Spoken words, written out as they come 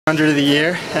100 of the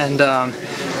year, and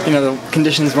you know, the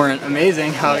conditions weren't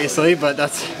amazing, obviously, but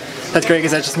that's great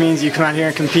because that just means you come out here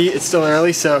and compete. It's still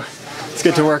early, so it's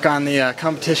good to work on the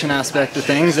competition aspect of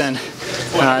things, and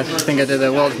I think I did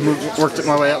well. Worked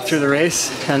my way up through the race,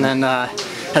 and then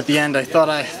at the end I thought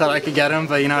I could get him,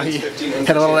 but you know, he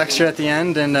had a little extra at the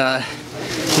end, and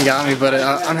he got me. But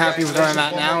I'm happy with where I'm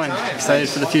at now and excited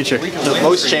for the future.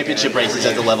 Most championship races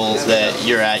at the levels that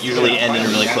you're at usually end in a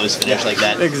really close finish like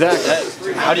that. Exactly.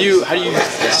 How do you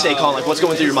stay calm? Like, what's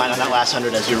going through your mind on that last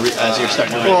 100 as you're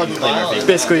starting to play Murphy?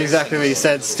 Basically exactly what you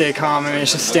said. Stay calm. I mean,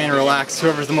 it's just staying relaxed.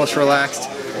 Whoever's the most relaxed,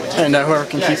 and whoever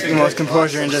can keep the most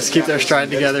composure and just keep their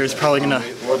stride together is probably going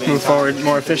to move forward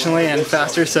more efficiently and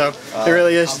faster. So it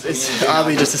really is, it's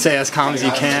oddly just to stay as calm as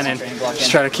you can and just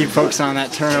try to keep focusing on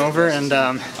that turnover, and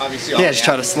yeah, just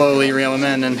try to slowly reel them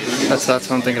in, and that's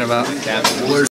what I'm thinking about.